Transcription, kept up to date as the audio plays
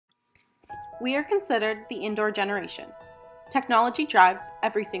We are considered the indoor generation. Technology drives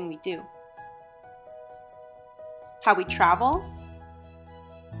everything we do. How we travel,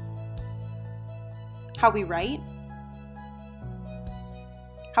 how we write,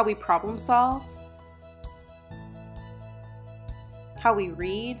 how we problem solve, how we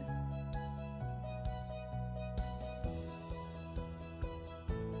read,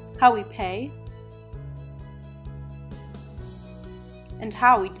 how we pay, and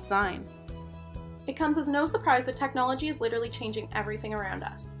how we design. It comes as no surprise that technology is literally changing everything around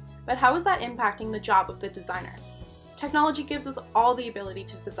us. But how is that impacting the job of the designer? Technology gives us all the ability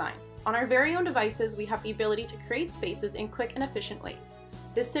to design. On our very own devices, we have the ability to create spaces in quick and efficient ways.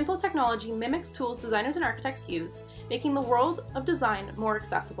 This simple technology mimics tools designers and architects use, making the world of design more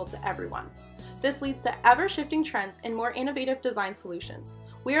accessible to everyone. This leads to ever-shifting trends and more innovative design solutions.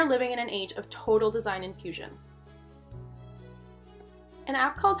 We are living in an age of total design infusion. An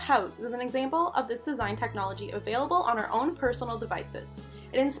app called House is an example of this design technology available on our own personal devices.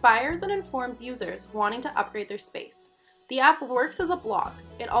 It inspires and informs users wanting to upgrade their space. The app works as a blog.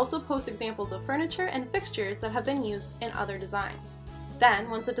 It also posts examples of furniture and fixtures that have been used in other designs. Then,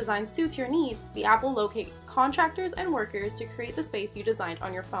 once a design suits your needs, the app will locate contractors and workers to create the space you designed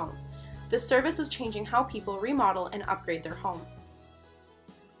on your phone. This service is changing how people remodel and upgrade their homes.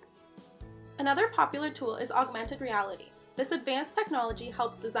 Another popular tool is augmented reality. This advanced technology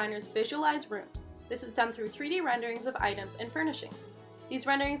helps designers visualize rooms. This is done through 3D renderings of items and furnishings. These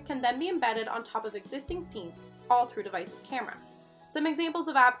renderings can then be embedded on top of existing scenes, all through device's camera. Some examples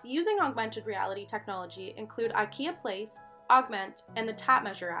of apps using augmented reality technology include IKEA Place, Augment, and the Tap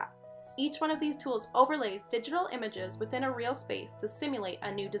Measure app. Each one of these tools overlays digital images within a real space to simulate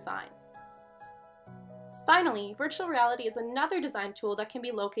a new design. Finally, virtual reality is another design tool that can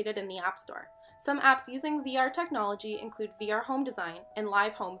be located in the App Store. Some apps using VR technology include VR Home Design and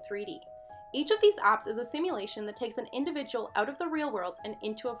Live Home 3D. Each of these apps is a simulation that takes an individual out of the real world and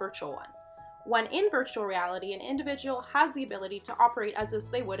into a virtual one. When in virtual reality, an individual has the ability to operate as if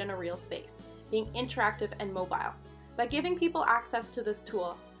they would in a real space, being interactive and mobile. By giving people access to this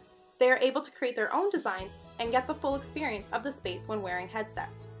tool, they are able to create their own designs and get the full experience of the space when wearing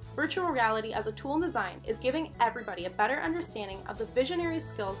headsets. Virtual reality as a tool in design is giving everybody a better understanding of the visionary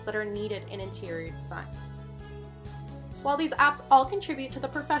skills that are needed in interior design. While these apps all contribute to the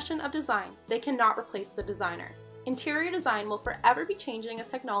profession of design, they cannot replace the designer. Interior design will forever be changing as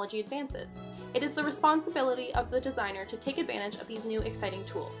technology advances. It is the responsibility of the designer to take advantage of these new exciting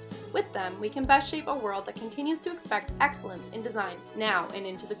tools. With them, we can best shape a world that continues to expect excellence in design now and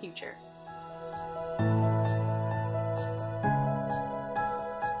into the future.